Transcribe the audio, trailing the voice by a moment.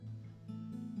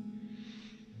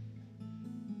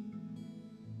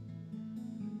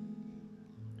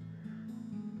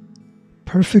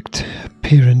Perfect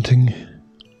parenting.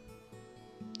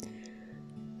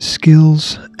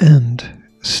 Skills and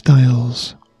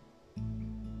styles.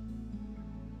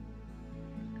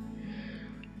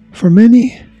 For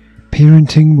many,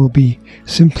 parenting will be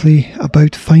simply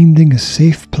about finding a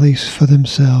safe place for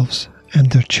themselves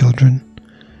and their children,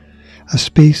 a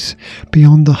space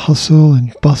beyond the hustle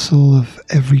and bustle of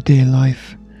everyday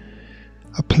life,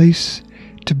 a place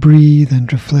to breathe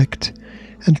and reflect,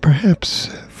 and perhaps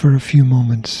for a few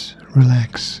moments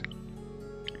relax.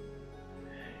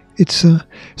 It's a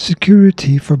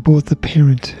security for both the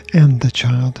parent and the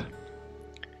child.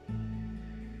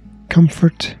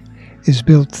 Comfort is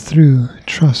built through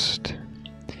trust.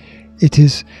 It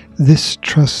is this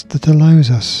trust that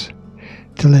allows us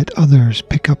to let others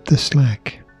pick up the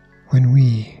slack when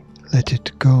we let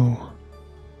it go.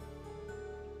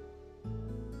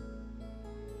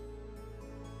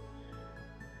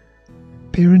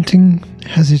 Parenting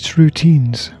has its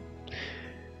routines.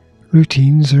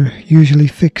 Routines are usually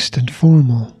fixed and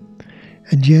formal,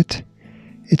 and yet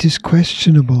it is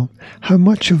questionable how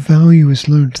much of value is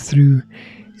learnt through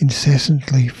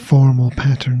incessantly formal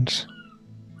patterns.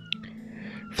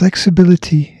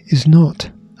 Flexibility is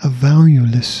not a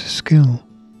valueless skill.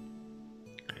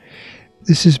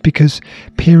 This is because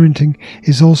parenting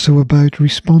is also about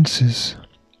responses.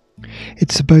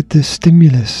 It's about the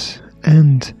stimulus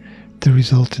and the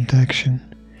resultant action.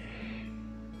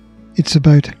 It's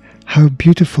about how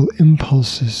beautiful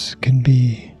impulses can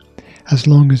be, as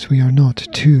long as we are not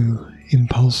too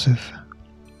impulsive.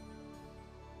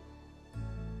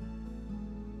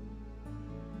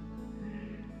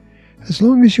 As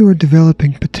long as you are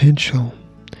developing potential,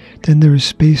 then there is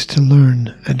space to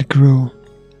learn and grow.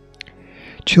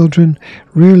 Children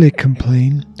rarely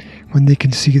complain when they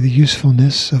can see the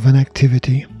usefulness of an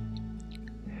activity.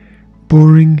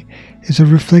 Boring is a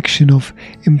reflection of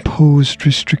imposed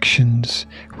restrictions,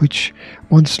 which,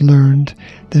 once learned,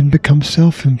 then become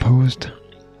self-imposed.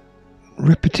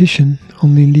 Repetition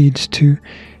only leads to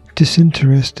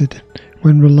disinterested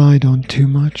when relied on too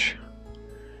much.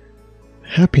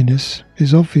 Happiness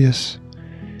is obvious.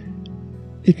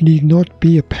 It need not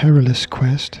be a perilous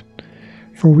quest,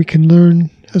 for we can learn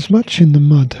as much in the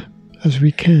mud as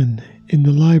we can in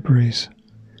the libraries.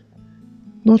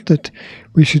 Not that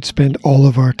we should spend all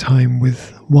of our time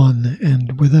with one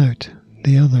and without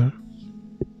the other.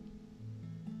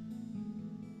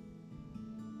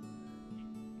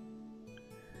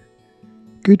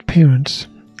 Good parents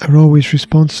are always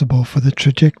responsible for the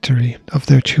trajectory of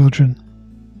their children.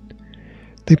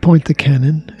 They point the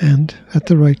cannon and, at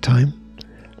the right time,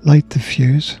 light the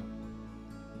fuse.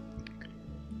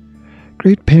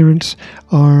 Great parents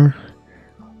are,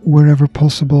 wherever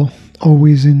possible,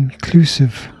 always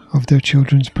inclusive of their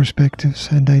children's perspectives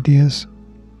and ideas.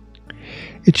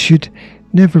 It should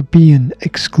never be an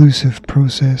exclusive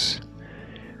process.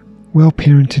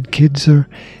 Well-parented kids are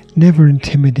never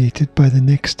intimidated by the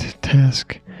next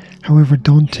task, however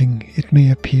daunting it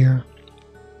may appear.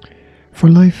 For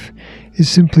life is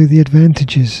simply the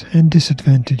advantages and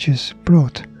disadvantages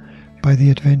brought by the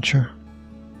adventure.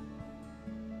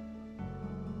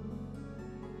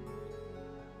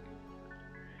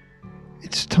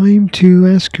 It's time to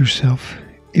ask yourself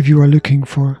if you are looking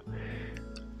for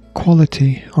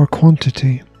quality or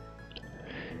quantity.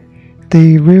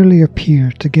 They rarely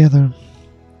appear together,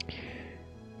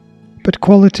 but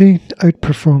quality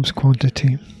outperforms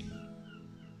quantity.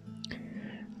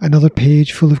 Another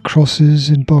page full of crosses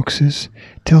and boxes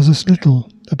tells us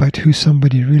little about who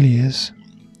somebody really is.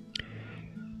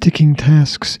 Ticking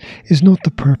tasks is not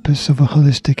the purpose of a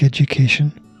holistic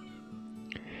education.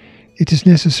 It is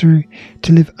necessary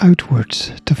to live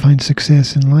outwards to find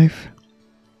success in life.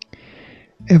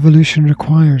 Evolution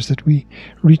requires that we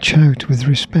reach out with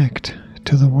respect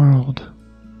to the world.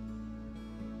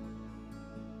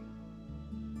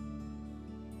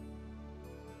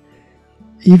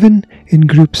 Even in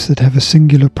groups that have a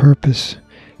singular purpose,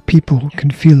 people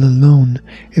can feel alone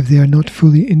if they are not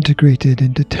fully integrated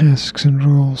into tasks and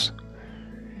roles.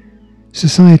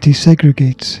 Society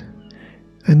segregates,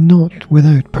 and not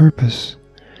without purpose.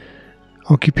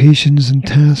 Occupations and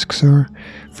tasks are,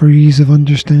 for ease of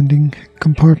understanding,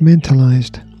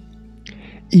 compartmentalized.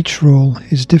 Each role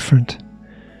is different.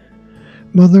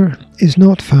 Mother is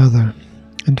not father,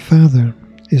 and father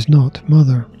is not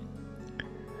mother.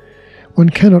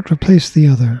 One cannot replace the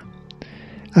other.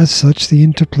 As such, the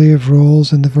interplay of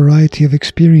roles and the variety of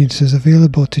experiences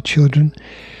available to children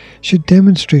should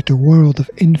demonstrate a world of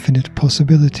infinite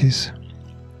possibilities.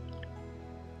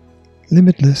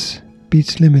 Limitless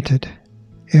beats limited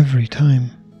every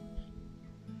time.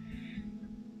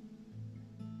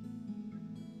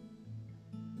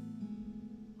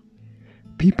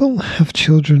 People have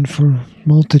children for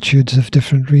multitudes of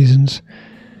different reasons.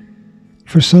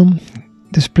 For some,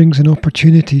 this brings an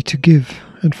opportunity to give,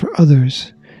 and for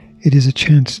others, it is a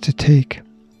chance to take.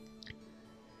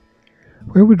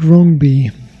 Where would wrong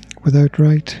be without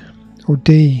right, or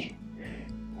day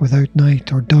without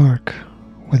night, or dark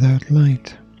without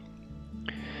light?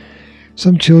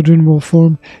 Some children will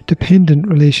form dependent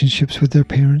relationships with their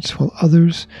parents, while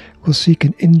others will seek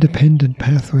an independent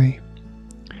pathway.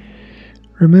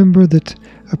 Remember that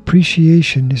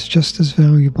appreciation is just as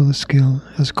valuable a skill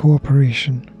as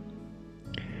cooperation.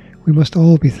 We must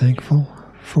all be thankful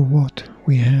for what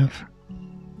we have.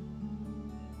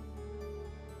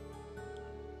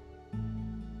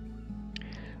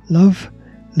 Love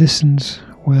listens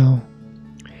well.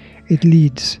 It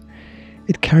leads.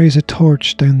 It carries a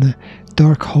torch down the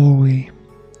dark hallway.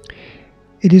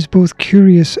 It is both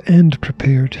curious and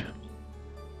prepared.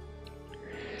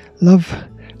 Love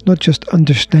not just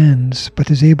understands, but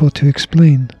is able to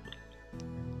explain.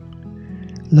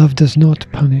 Love does not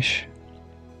punish.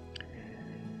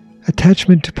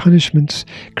 Attachment to punishments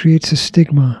creates a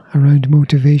stigma around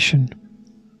motivation.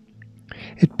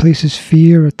 It places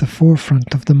fear at the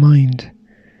forefront of the mind.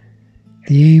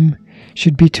 The aim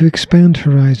should be to expand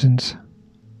horizons.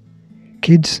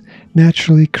 Kids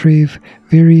naturally crave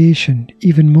variation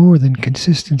even more than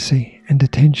consistency and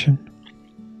attention.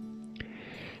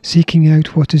 Seeking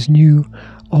out what is new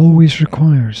always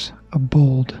requires a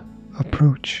bold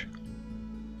approach.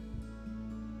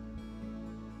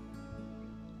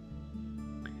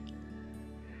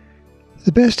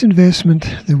 The best investment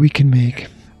that we can make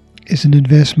is an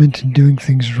investment in doing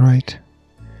things right.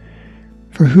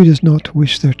 For who does not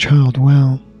wish their child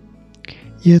well?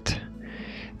 Yet,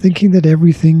 thinking that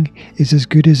everything is as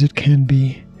good as it can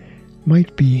be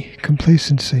might be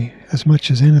complacency as much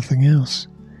as anything else.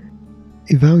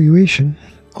 Evaluation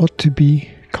ought to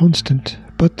be constant,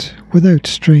 but without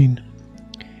strain.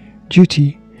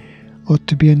 Duty ought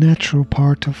to be a natural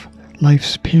part of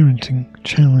life's parenting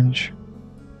challenge.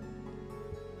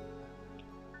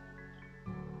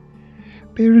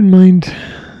 Bear in mind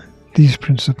these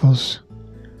principles.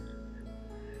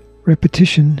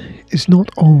 Repetition is not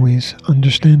always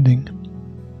understanding.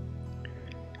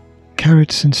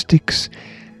 Carrots and sticks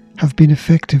have been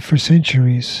effective for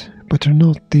centuries, but are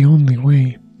not the only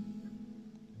way.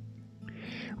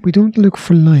 We don't look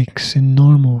for likes in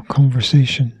normal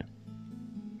conversation.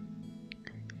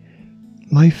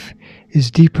 Life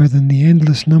is deeper than the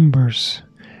endless numbers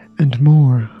and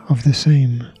more of the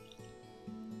same.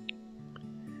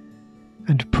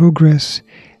 And progress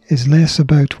is less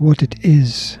about what it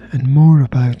is and more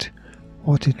about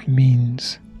what it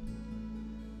means.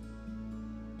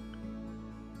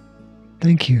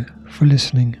 Thank you for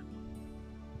listening.